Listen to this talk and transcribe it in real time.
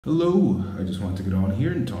Hello, I just wanted to get on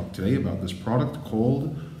here and talk today about this product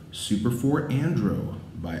called Super 4 ANDRO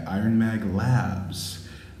by Ironmag Labs.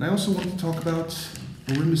 And I also want to talk about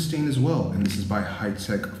Arimastane as well, and this is by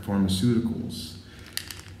High-Tech Pharmaceuticals.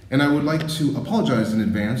 And I would like to apologize in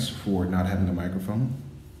advance for not having a microphone.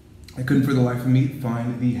 I couldn't for the life of me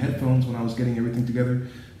find the headphones when I was getting everything together,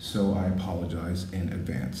 so I apologize in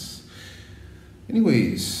advance.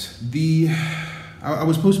 Anyways, I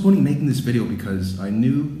was postponing making this video because I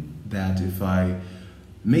knew that if I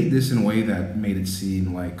made this in a way that made it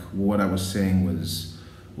seem like what I was saying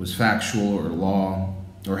was factual or law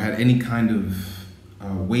or had any kind of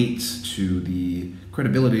weight to the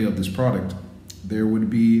credibility of this product, there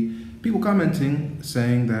would be people commenting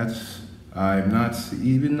saying that I'm not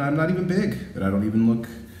even big, that I don't even look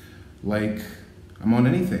like I'm on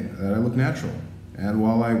anything, that I look natural. And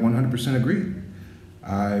while I 100% agree,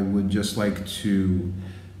 I would just like to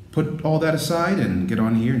put all that aside and get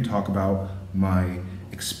on here and talk about my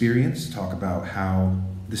experience, talk about how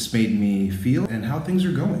this made me feel and how things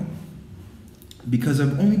are going. Because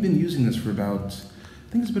I've only been using this for about,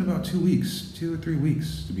 I think it's been about 2 weeks, 2 or 3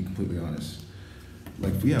 weeks to be completely honest.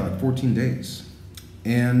 Like 14 days.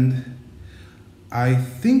 And I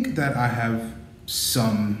think that I have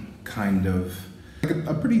some kind of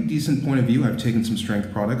a pretty decent point of view. I've taken some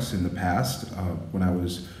strength products in the past when I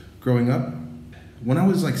was growing up. When I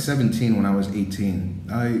was like 17, when I was 18,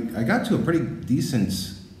 I got to a pretty decent,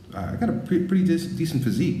 I got a pretty decent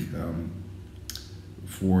physique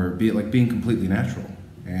for being completely natural.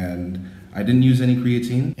 And I didn't use any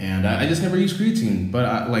creatine, and I just never used creatine. But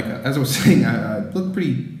as I was saying, I look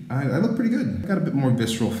pretty good. I got a bit more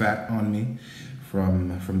visceral fat on me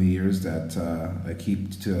from the years that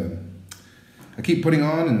I keep putting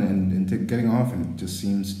on and getting off, and it just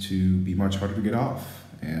seems to be much harder to get off.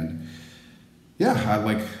 And yeah,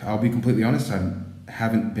 I'll be completely honest, I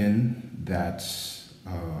haven't been that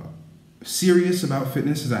serious about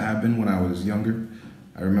fitness as I have been when I was younger.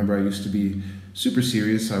 I remember I used to be super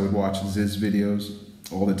serious. I would watch Ziz videos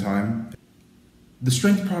all the time. The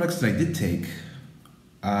strength products that I did take,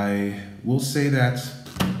 I will say that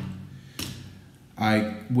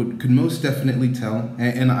I could most definitely tell,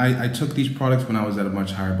 and I took these products when I was at a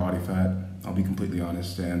much higher body fat, I'll be completely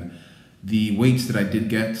honest, and the weights that I did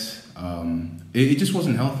get, it just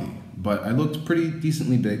wasn't healthy, but I looked pretty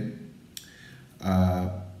decently big.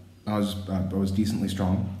 I was decently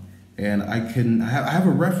strong, and I have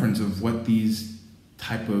a reference of what these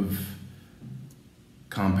type of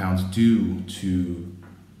compounds do to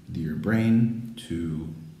your brain, to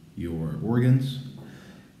your organs,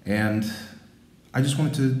 and I just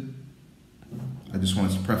wanted to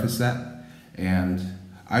preface that, and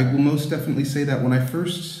I will most definitely say that when I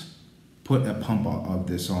first put a pump of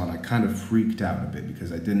this on, I kind of freaked out a bit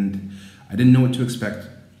because I didn't know what to expect.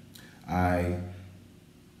 I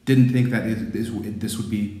didn't think that this would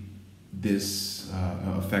be this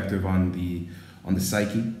effective on the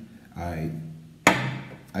psyche. I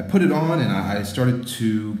put it on and I started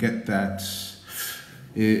to get that.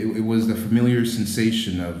 It was the familiar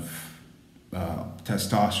sensation of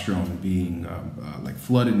testosterone being like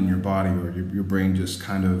flooded in your body, or your brain just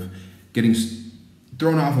kind of getting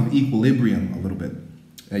thrown off of equilibrium a little bit,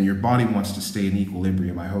 and your body wants to stay in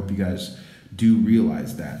equilibrium. I hope you guys do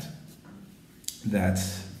realize that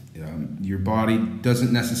your body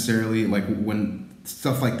doesn't necessarily, like when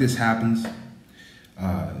stuff like this happens,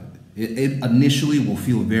 it initially will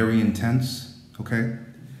feel very intense, okay?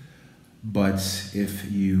 But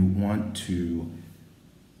if you want to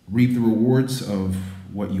reap the rewards of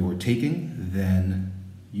what you're taking, then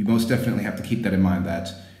you most definitely have to keep that in mind,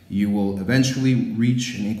 that you will eventually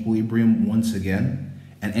reach an equilibrium once again,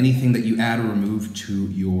 and anything that you add or remove to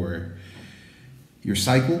your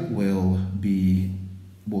cycle will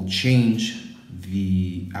change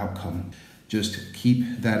the outcome. Just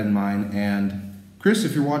keep that in mind. And Chris,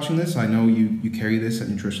 if you're watching this, I know you carry this at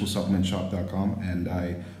nutritionalsupplementshop.com, and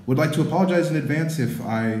I would like to apologize in advance if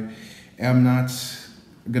I am not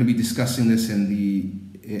going to be discussing this in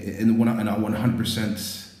a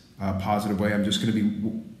 100% positive way. I'm just going to be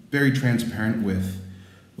very transparent with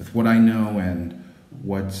what I know and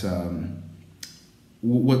what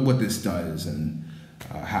this does and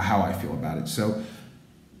how I feel about it. So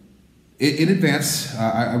in advance,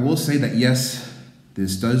 I will say that yes,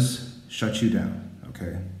 this does shut you down.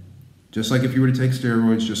 Okay, just like if you were to take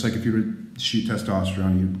steroids, just like if you were to shoot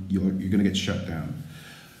testosterone, you're going to get shut down.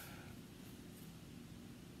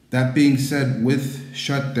 That being said, with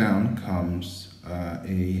shutdown comes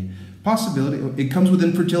a possibility. It comes with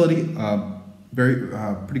infertility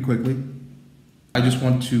pretty quickly. I just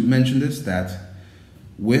want to mention this, that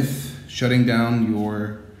with shutting down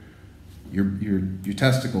your your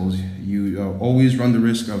testicles, you always run the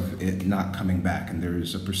risk of it not coming back. And there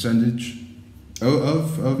is a percentage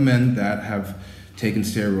of men that have taken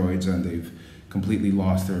steroids and they've completely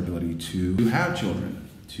lost their ability to have children,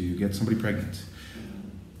 to get somebody pregnant.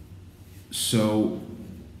 So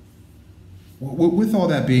with all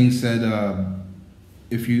that being said,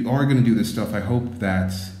 if you are going to do this stuff, I hope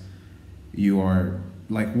that you are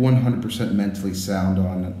like 100% mentally sound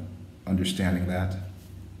on understanding that.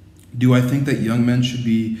 Do I think that young men should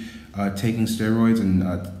be taking steroids and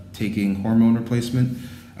taking hormone replacement?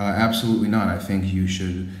 Absolutely not. I think you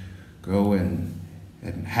should go and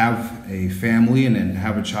have a family and then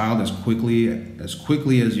have a child as quickly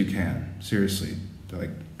as you can. Seriously,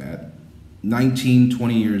 like at 19,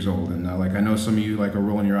 20 years old. And like I know some of you like are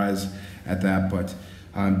rolling your eyes at that, but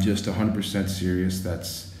I'm just 100% serious.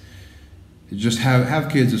 That's just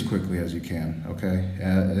have kids as quickly as you can, okay?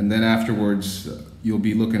 And then afterwards, you'll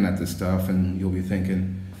be looking at this stuff and you'll be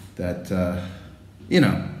thinking that, you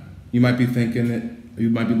know, you might be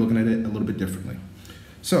looking at it a little bit differently.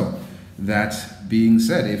 So, that being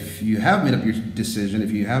said, if you have made up your decision,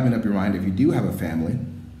 if you have made up your mind, if you do have a family,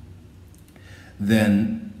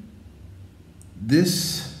 then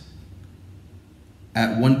this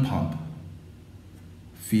at one pump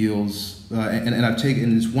feels, and I've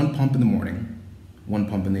taken this one pump in the morning, one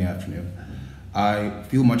pump in the afternoon, I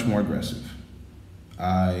feel much more aggressive.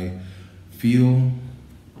 I feel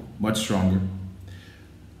much stronger.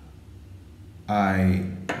 I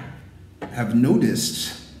have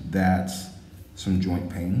noticed that some joint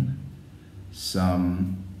pain,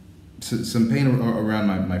 some pain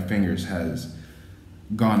around my fingers has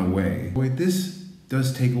gone away. This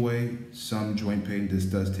does take away some joint pain. This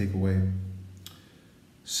does take away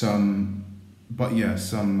some back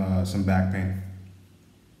pain.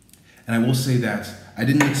 And I will say that I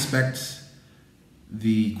didn't expect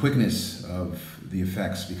the quickness of the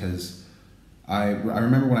effects, because I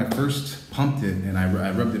remember when I first pumped it and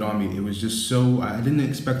I rubbed it on me, it was just so, I didn't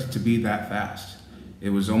expect it to be that fast.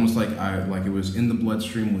 It was almost like it was in the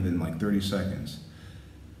bloodstream within like 30 seconds.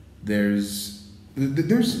 There's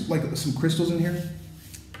like some crystals in here.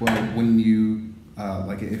 Well, when you,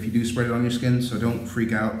 like if you do spread it on your skin, so don't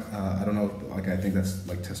freak out. I don't know, like I think that's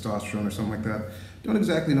like testosterone or something like that. Don't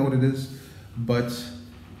exactly know what it is, but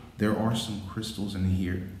there are some crystals in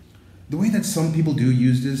here. The way that some people do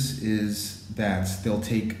use this is that they'll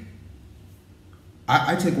take,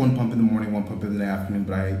 I take one pump in the morning, one pump in the afternoon,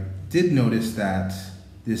 but I did notice that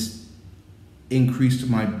this increased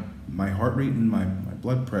my heart rate and my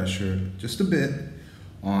blood pressure just a bit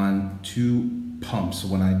on 2 pumps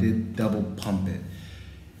when I did double pump it.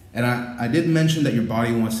 And I did mention that your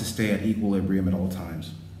body wants to stay at equilibrium at all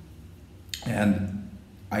times. And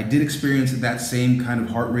I did experience that same kind of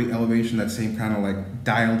heart rate elevation, that same kind of like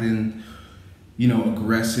dialed in, you know,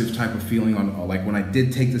 aggressive type of feeling on like when I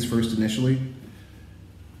did take this first initially,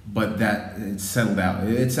 but that it settled out.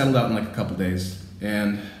 It settled out in like a couple days,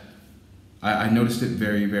 and I noticed it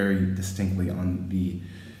very, very distinctly on the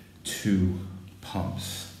 2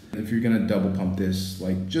 pumps. If you're gonna double pump this,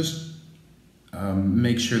 like just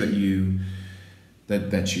make sure that you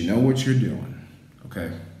know what you're doing,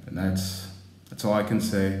 okay? And that's all I can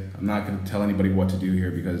say. I'm not gonna tell anybody what to do here,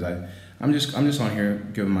 because I'm just on here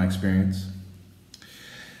giving my experience.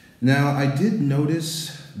 Now, I did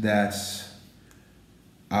notice that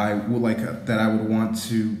I would want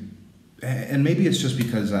to, and maybe it's just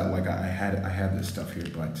because I had this stuff here,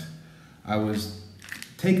 but I was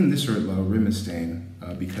taking this Arimastane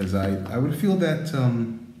because I would feel that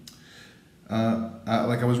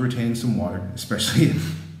like I was retaining some water, especially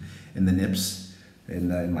in the nips,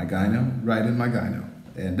 in my gyno, right in my gyno,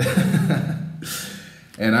 and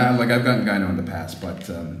and I've gotten gyno in the past, but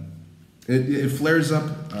it flares up,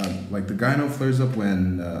 like the gyno flares up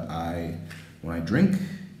when I drink,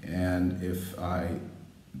 and if I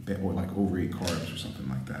like overeat carbs or something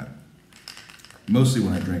like that. Mostly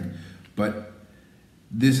when I drink, but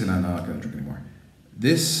this, and I'm not gonna drink anymore.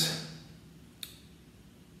 This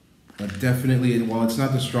definitely, while it's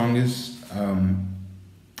not the strongest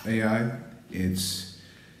AI,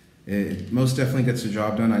 it most definitely gets the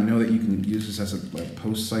job done. I know that you can use this as a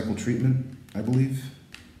post-cycle treatment, I believe.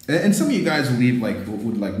 And some of you guys would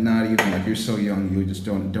not even, like, you're so young, you just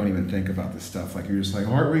don't even think about this stuff. Like, you're just like,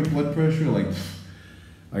 heart rate, blood pressure, like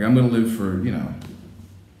I'm gonna live for, you know.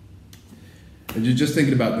 And just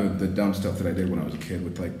thinking about the dumb stuff that I did when I was a kid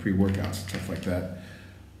with like pre-workouts and stuff like that.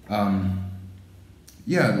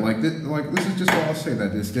 Yeah, this is just all I'll say,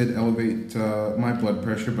 that this did elevate my blood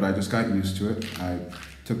pressure, but I just got used to it. I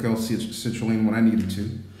took L-citrulline when I needed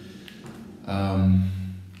to.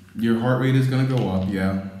 Your heart rate is gonna go up,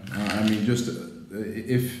 yeah. I mean, just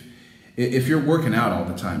if you're working out all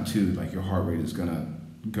the time too, like your heart rate is gonna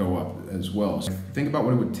go up as well. So think about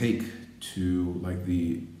what it would take to like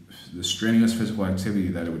the strenuous physical activity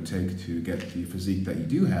that it would take to get the physique that you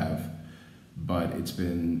do have, but it's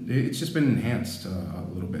just been enhanced a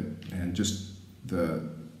little bit, and just the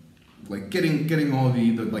like getting all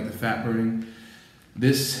the like the fat burning.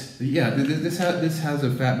 This has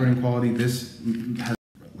a fat burning quality. This has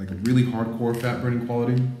like a really hardcore fat burning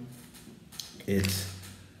quality. It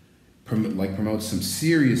promotes some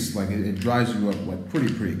serious, like it drives you up like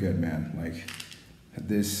pretty good, man. Like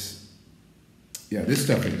this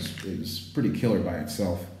stuff is pretty killer by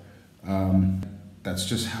itself. That's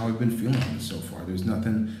just how I've been feeling on it so far. There's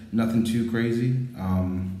nothing too crazy.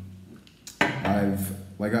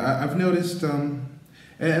 I've noticed,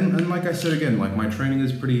 and like I said again, like my training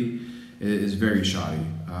is very shoddy.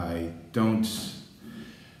 I don't.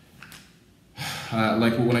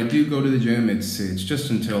 Like when I do go to the gym, it's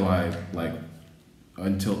just until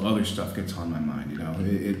other stuff gets on my mind, you know.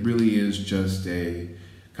 It really is just a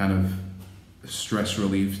kind of stress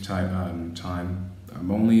relief type time.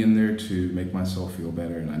 I'm only in there to make myself feel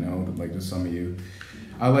better, and I know that like to some of you,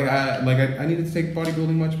 I need to take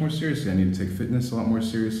bodybuilding much more seriously. I need to take fitness a lot more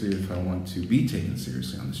seriously if I want to be taken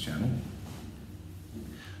seriously on this channel.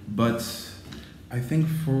 But I think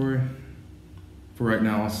for right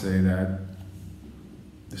now, I'll say that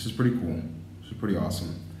this is pretty cool. This is pretty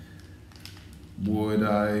awesome. Would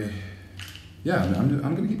I? Yeah, I'm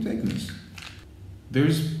gonna keep taking this.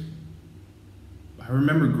 I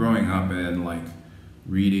remember growing up and like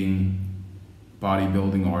reading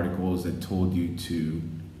bodybuilding articles that told you to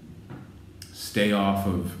stay off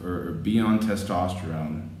of or be on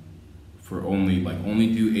testosterone for only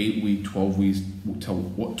do 8-week,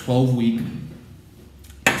 12-week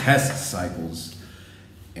test cycles.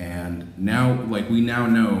 And now, like we now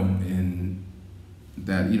know in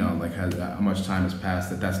that, you know, like how much time has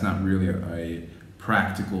passed, that's not really a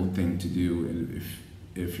practical thing to do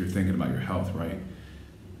if you're thinking about your health, right?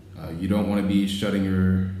 You don't want to be shutting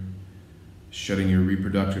your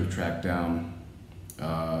reproductive tract down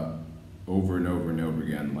over and over and over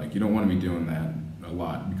again. Like you don't want to be doing that a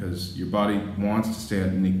lot because your body wants to stay at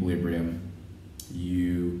an equilibrium.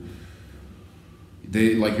 Your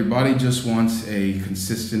body just wants a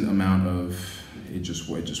consistent amount of, it just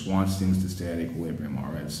wants things to stay at equilibrium,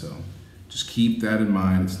 all right? So just keep that in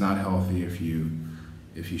mind. It's not healthy if you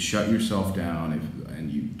shut yourself down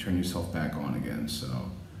and you turn yourself back on again.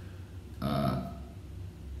 So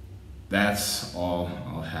that's all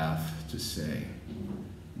I'll have to say.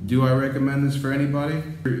 Do I recommend this for anybody?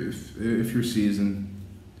 If you're seasoned,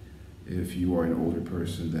 if you are an older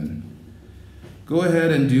person, then go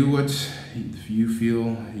ahead and do what you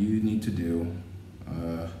feel you need to do.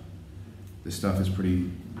 This stuff is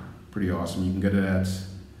pretty awesome. You can get it at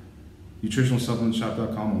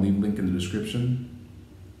nutritionalsupplementshop.com. I'll leave a link in the description.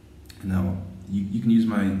 Now, you can use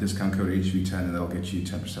my discount code HV10 and that'll get you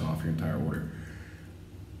 10% off your entire order.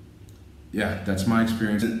 Yeah, that's my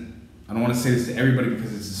experience. I don't want to say this to everybody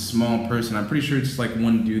because it's a small person. I'm pretty sure it's like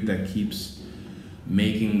one dude that keeps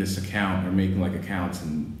making this account or making like accounts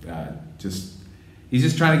and he's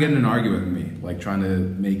just trying to get in an argument with me, like trying to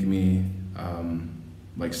make me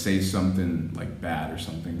like say something like bad or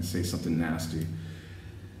something, say something nasty.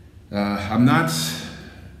 I'm not,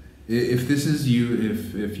 if this is you,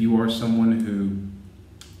 if you are someone who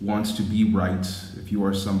wants to be right, if you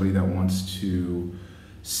are somebody that wants to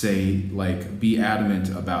say, like, be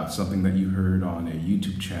adamant about something that you heard on a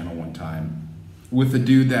YouTube channel one time with a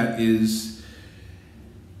dude that is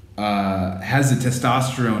has a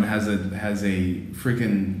testosterone, has a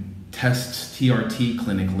freaking TRT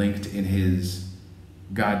clinic linked in his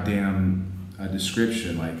goddamn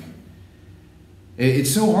description. Like,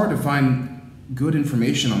 it's so hard to find good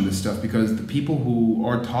information on this stuff because the people who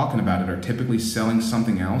are talking about it are typically selling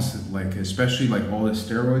something else, like especially like all this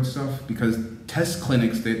steroid stuff, because test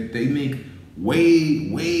clinics, they make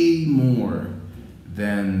way more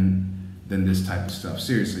than this type of stuff.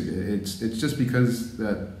 Seriously, it's just because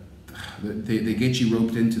that they get you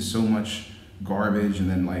roped into so much garbage, and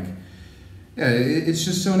then like, yeah, it's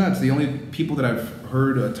just so nuts. The only people that I've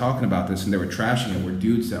heard talking about this and they were trashing it were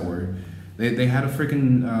dudes that were they had a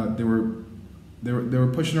freaking they were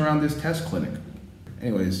pushing around this test clinic.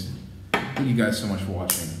 Anyways, thank you guys so much for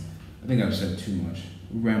watching. I think I've said too much.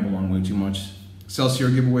 We ramble on way too much. Excelsior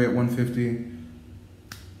giveaway at 150.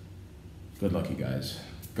 Good luck, you guys.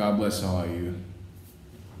 God bless all of you.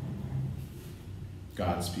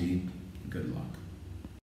 Godspeed. Good luck.